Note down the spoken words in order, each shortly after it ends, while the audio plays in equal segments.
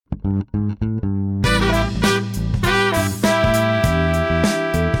Hi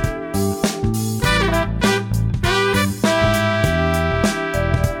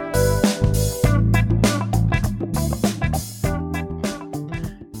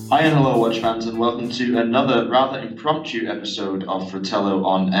and hello, Watch fans, and welcome to another rather impromptu episode of Fratello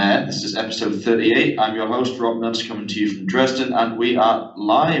on Air. This is episode 38. I'm your host, Rob Nuts, coming to you from Dresden, and we are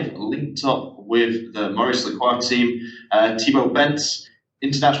live linked up with the Maurice Lacroix team, Thibaut Bentz,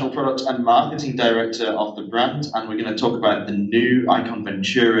 International Product and Marketing Director of the brand, and we're going to talk about the new Icon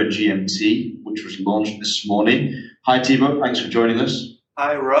Ventura GMT, which was launched this morning. Hi, Thibaut. Thanks for joining us.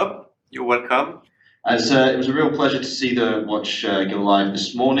 Hi, Rob. You're welcome. It was a real pleasure to see the watch go live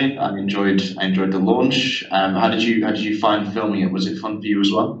this morning. I enjoyed the launch. How did you find filming it? Was it fun for you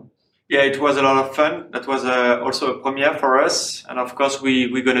as well? Yeah, it was a lot of fun. That was also a premiere for us, and of course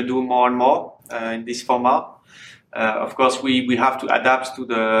we're going to do more and more in this format. Of course, we have to adapt to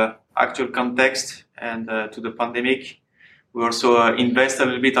the actual context and to the pandemic. We also invest a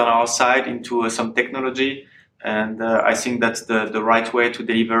little bit on our side into some technology. And I think that's the right way to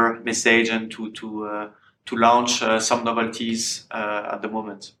deliver message and to launch some novelties at the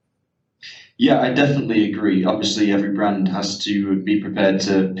moment. Yeah, I definitely agree. Obviously, every brand has to be prepared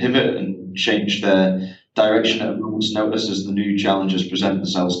to pivot and change their direction at a moment's notice as the new challenges present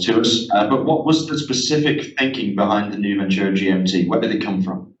themselves to us. But what was the specific thinking behind the new Ventura GMT? Where did it come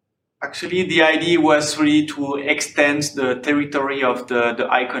from? Actually, the idea was really to extend the territory of the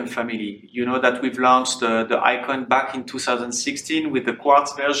Icon family. You know that we've launched the Icon back in 2016 with the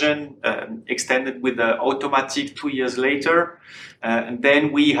Quartz version, extended with the automatic 2 years later. And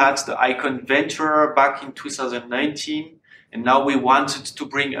then we had the Icon Ventura back in 2019. And now we wanted to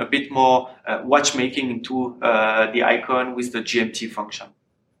bring a bit more watchmaking into the Icon with the GMT function.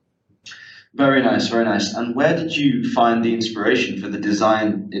 Very nice, very nice. And where did you find the inspiration for the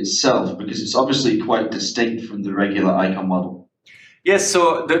design itself? Because it's obviously quite distinct from the regular Icon model. Yes,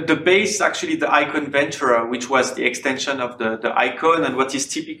 so the base, actually the Icon Ventura, which was the extension of the Icon, and what is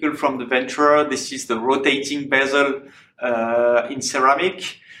typical from the Ventura, this is the rotating bezel in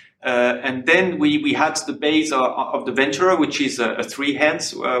ceramic. And then we had the base of the Ventura, which is a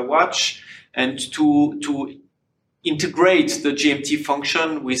three-hands watch, and to integrate the GMT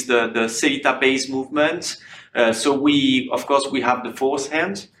function with the Sellita base movement. So we have the fourth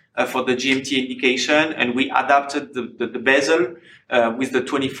hand for the GMT indication, and we adapted the bezel with the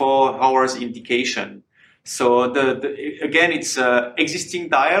 24 hours indication. So again, it's existing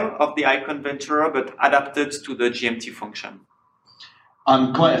dial of the Icon Ventura, but adapted to the GMT function.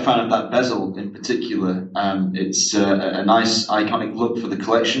 I'm quite a fan of that bezel in particular. It's a nice iconic look for the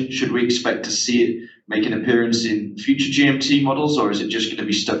collection. Should we expect to see it make an appearance in future GMT models, or is it just going to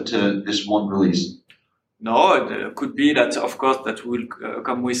be stuck to this one release? No, it could be that, of course, that will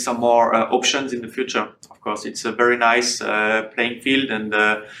come with some more options in the future. Of course, it's a very nice playing field,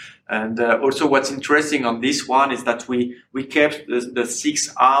 and also what's interesting on this one is that we kept the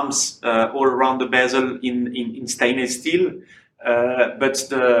 6 arms all around the bezel in stainless steel. But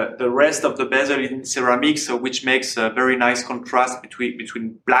the rest of the bezel is in ceramic, so which makes a very nice contrast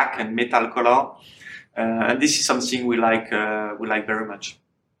between black and metal color. And this is something we like very much.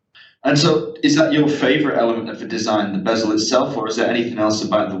 And so, is that your favorite element of the design, the bezel itself, or is there anything else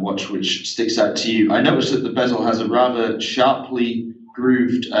about the watch which sticks out to you? I noticed that the bezel has a rather sharply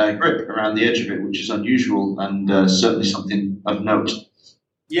grooved grip around the edge of it, which is unusual and certainly something of note.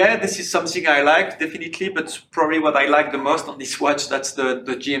 Yeah, this is something I like, definitely, but probably what I like the most on this watch, that's the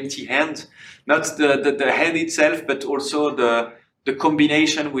GMT hand. Not the hand itself, but also the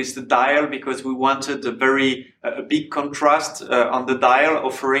combination with the dial, because we wanted a very big contrast on the dial,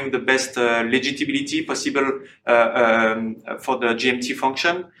 offering the best legibility possible for the GMT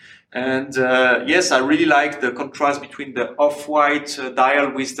function. And yes, I really like the contrast between the off-white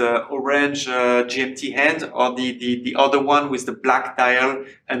dial with the orange GMT hand, or the other one with the black dial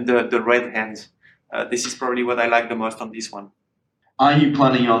and the red hand. This is probably what I like the most on this one. Are you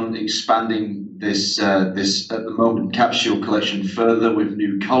planning on expanding this at the moment capsule collection further with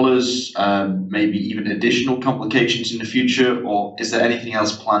new colors, maybe even additional complications in the future, or is there anything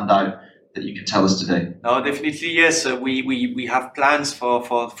else planned out that you can tell us today? No, definitely yes. We have plans for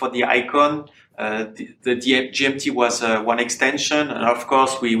the Icon. The GMT was one extension, and of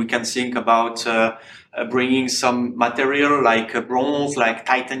course we can think about bringing some material like bronze, like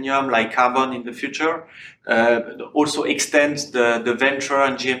titanium, like carbon in the future. Also extend the Ventura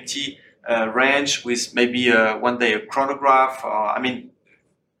and GMT range with maybe one day a chronograph.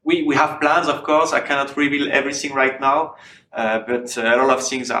 We have plans, of course. I cannot reveal everything right now, but a lot of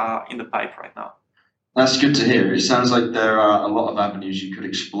things are in the pipe right now. That's good to hear. It sounds like there are a lot of avenues you could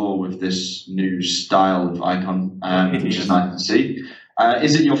explore with this new style of icon, which is nice to see.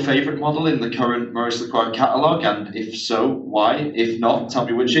 Is it your favorite model in the current Maurice Lacroix catalog? And if so, why? If not, tell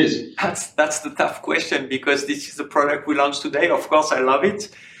me which is. That's the tough question, because this is a product we launched today. Of course, I love it.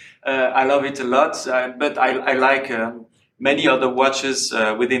 I love it a lot, but I like many other watches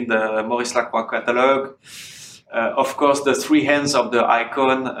within the Maurice Lacroix catalog. Of course, the three hands of the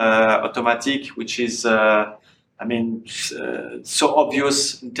Icon automatic, which is, so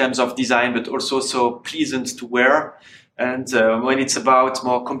obvious in terms of design, but also so pleasant to wear. And when it's about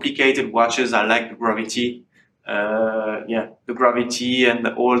more complicated watches, I like the Gravity. The Gravity and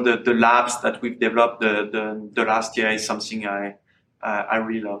all the labs that we've developed the last year is something I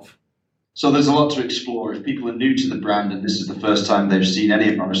really love. So there's a lot to explore. If people are new to the brand and this is the first time they've seen any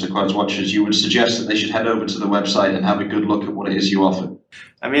of Maurice Lacroix's watches, you would suggest that they should head over to the website and have a good look at what it is you offer.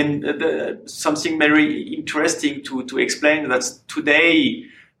 Something very interesting to explain, that today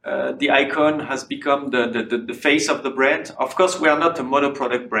the Icon has become the face of the brand. Of course, we are not a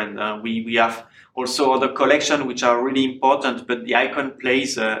mono-product brand. We have also other collections which are really important, but the Icon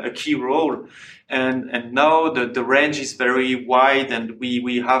plays a key role. And now the range is very wide, and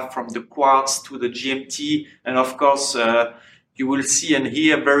we have from the Quartz to the GMT, and of course you will see and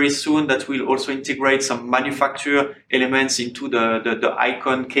hear very soon that we'll also integrate some manufacturer elements into the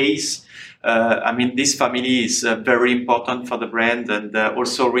Icon case. This family is very important for the brand, and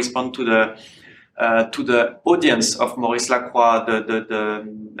also respond to the audience of Maurice Lacroix, the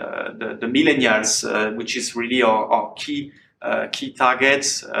millennials, which is really our key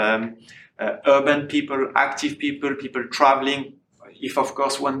targets. Urban people, active people traveling. If of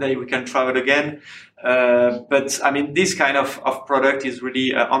course one day we can travel again, but this kind of product is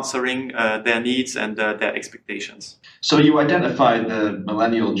really answering their needs and their expectations. So you identify the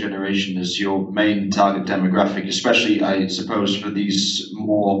millennial generation as your main target demographic, especially I suppose for these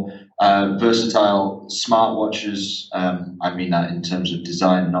more versatile smartwatches. I mean that in terms of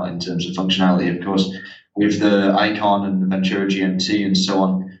design, not in terms of functionality, of course, with the Icon and the Ventura GMT and so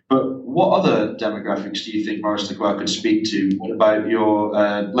on. But what other demographics do you think Maurice Lacroix could speak to? What about your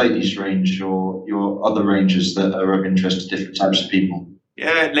ladies range or your other ranges that are of interest to different types of people?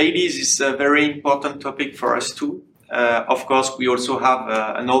 Yeah, ladies is a very important topic for us too. Of course, we also have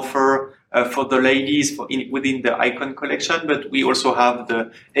an offer for the ladies within the Icon collection, but we also have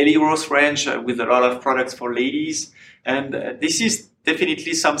the Eliros range with a lot of products for ladies. And this is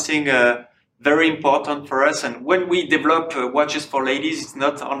definitely something very important for us. And when we develop watches for ladies, it's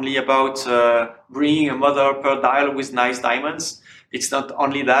not only about bringing a mother of pearl dial with nice diamonds. It's not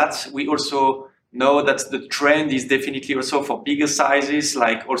only that. We also know that the trend is definitely also for bigger sizes,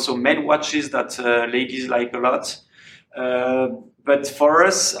 like also men watches that ladies like a lot. But for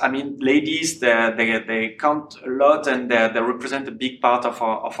us, ladies, they count a lot, and they represent a big part of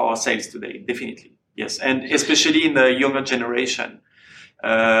our sales today, definitely. Yes, and especially in the younger generation.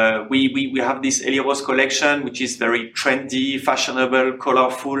 We have this Eliros collection, which is very trendy, fashionable,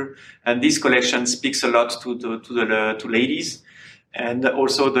 colorful, and this collection speaks a lot to ladies. And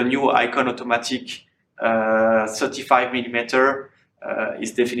also the new Icon automatic 35 millimeter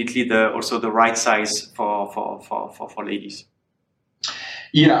is definitely also the right size for ladies.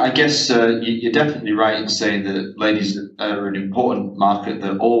 Yeah, I guess you're definitely right in saying that ladies are an important market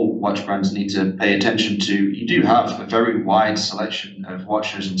that all watch brands need to pay attention to. You do have a very wide selection of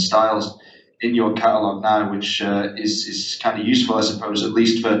watches and styles in your catalog now, which is kind of useful, I suppose, at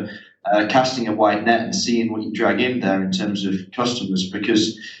least for casting a wide net and seeing what you drag in there in terms of customers,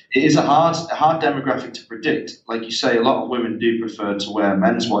 because it is a hard demographic to predict. Like you say, a lot of women do prefer to wear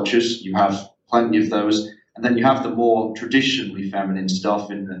men's watches. You have plenty of those. And then you have the more traditionally feminine stuff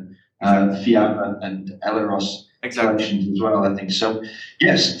in the Fiamma and Eliros collections as well, I think. So,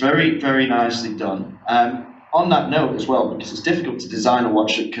 yes, very, very nicely done. On that note as well, because it's difficult to design a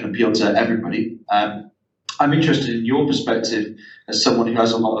watch that can appeal to everybody, I'm interested in your perspective as someone who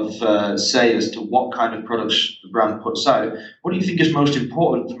has a lot of say as to what kind of products the brand puts out. What do you think is most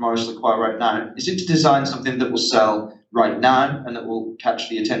important for Maurice Lacroix right now? Is it to design something that will sell right now and that will catch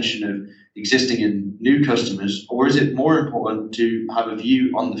the attention of existing and new customers, or is it more important to have a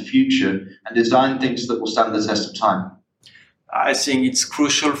view on the future and design things that will stand the test of time? I think it's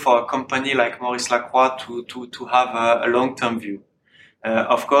crucial for a company like Maurice Lacroix to have a long-term view.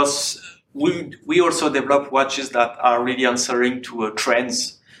 Of course, we also develop watches that are really answering to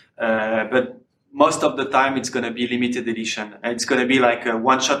trends, but most of the time it's going to be limited edition. It's going to be like a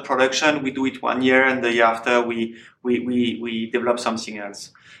one-shot production. We do it 1 year, and the year after we develop something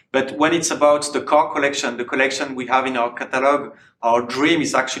else. But when it's about the core collection, the collection we have in our catalog, our dream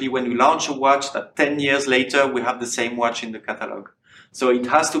is actually when we launch a watch that 10 years later, we have the same watch in the catalog. So it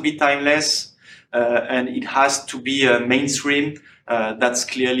has to be timeless, and it has to be mainstream. That's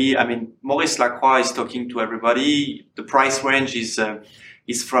clearly, I mean, Maurice Lacroix is talking to everybody. The price range is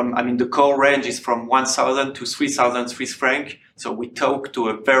from, I mean, the core range is from 1,000 to 3,000 Swiss francs. So we talk to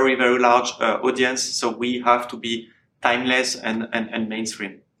a very, very large audience. So we have to be timeless and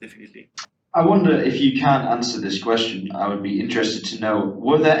mainstream, definitely. I wonder if you can answer this question. I would be interested to know,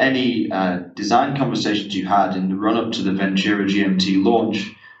 were there any design conversations you had in the run-up to the Ventura GMT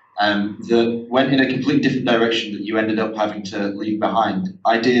launch that went in a completely different direction that you ended up having to leave behind?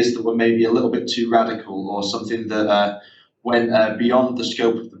 Ideas that were maybe a little bit too radical or something that went beyond the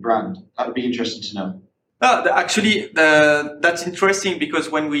scope of the brand? That would be interesting to know. That's interesting because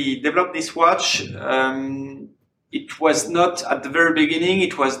when we developed this watch, it was not at the very beginning,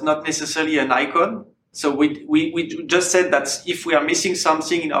 it was not necessarily an icon. So we just said that if we are missing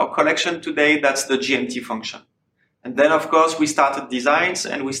something in our collection today, that's the GMT function. And then, of course, we started designs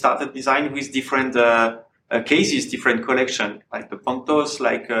and we started designing with different cases, different collection, like the Pontos,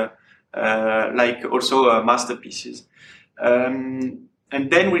 like also masterpieces. And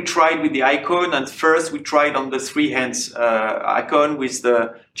then we tried with the icon, and first we tried on the 3 hands icon with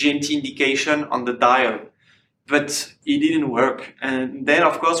the GMT indication on the dial, but it didn't work. And then,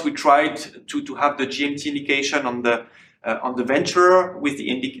 of course, we tried to have the GMT indication on the Venturer with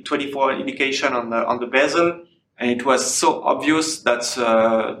the 24 indication on the bezel. And it was so obvious that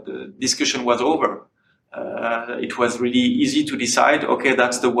the discussion was over. It was really easy to decide, okay,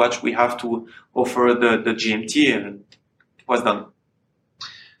 that's the watch we have to offer the GMT, and it was done.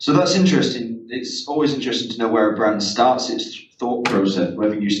 So that's interesting. It's always interesting to know where a brand starts its thought process,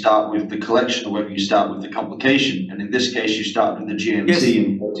 whether you start with the collection or whether you start with the complication. And in this case, you started with the GMT yes.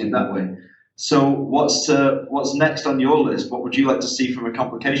 and worked in that way. So what's next on your list? What would you like to see from a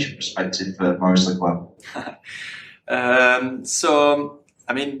complication perspective for Maurice Lacroix? So,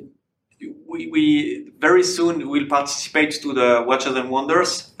 I mean, we very soon will participate to the Watches and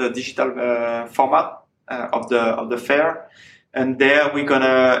Wonders, the digital format of the fair. And there we're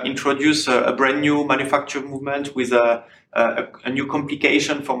gonna introduce a brand new manufacture movement with a new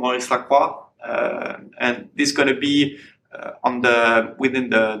complication for Maurice Lacroix, and this is gonna be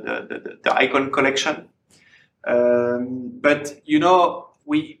within the icon collection. But you know,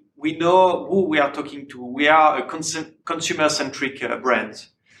 we know who we are talking to. We are a consumer-centric brand,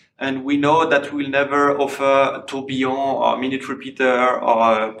 and we know that we will never offer a tourbillon or a minute repeater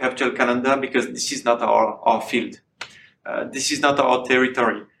or a perpetual calendar because this is not our field. This is not our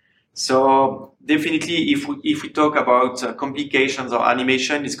territory. So definitely, if we talk about complications or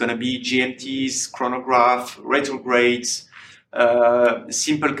animation, it's going to be GMTs, chronograph, retrogrades,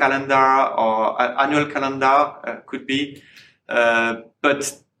 simple calendar or annual calendar could be.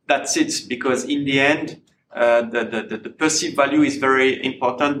 But that's it, because in the end, the perceived value is very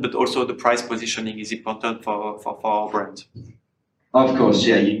important, but also the price positioning is important for our brand. Of course,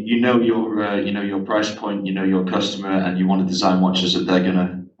 yeah. You know your price point, you know your customer, and you want to design watches that they're going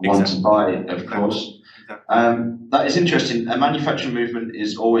to want to buy, of course. Exactly. That is interesting. A manufacturing movement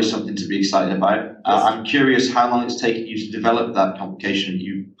is always something to be excited about. Yes. I'm curious how long it's taken you to develop that complication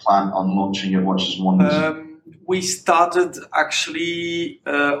you plan on launching at Watches and Wonders. We started actually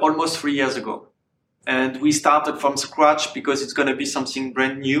almost 3 years ago, and we started from scratch because it's going to be something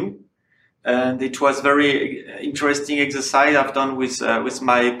brand new. And it was very interesting exercise I've done with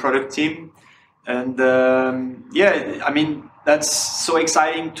my product team, and yeah, I mean that's so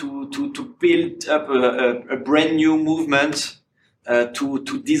exciting to build up a brand new movement,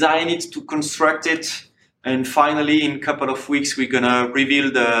 to design it, to construct it, and finally in a couple of weeks we're gonna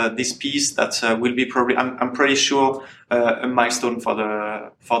reveal this piece that will be probably I'm pretty sure a milestone for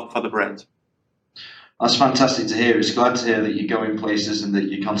the brand. That's fantastic to hear. It's glad to hear that you're going places and that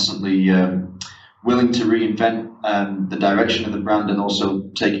you're constantly willing to reinvent the direction of the brand, and also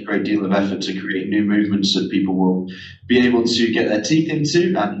take a great deal of effort to create new movements that people will be able to get their teeth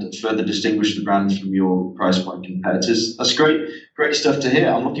into and further distinguish the brand from your price point competitors. That's great stuff to hear.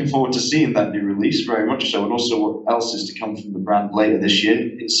 I'm looking forward to seeing that new release very much so, and also what else is to come from the brand later this year.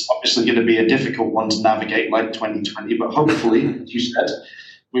 It's obviously going to be a difficult one to navigate like 2020, but hopefully, as you said,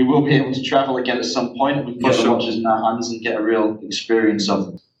 we will be able to travel again at some point, and we can get the watches in our hands and get a real experience of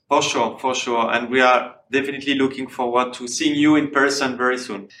them. For sure. And we are definitely looking forward to seeing you in person very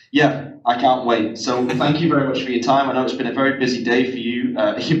soon. Yeah, I can't wait. So thank you very much for your time. I know it's been a very busy day for you.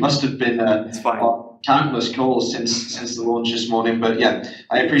 You must have been countless calls since the launch this morning. But yeah,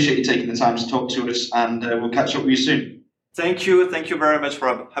 I appreciate you taking the time to talk to us, and we'll catch up with you soon. Thank you very much,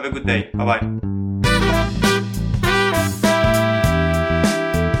 Rob. Have a good day. Bye bye.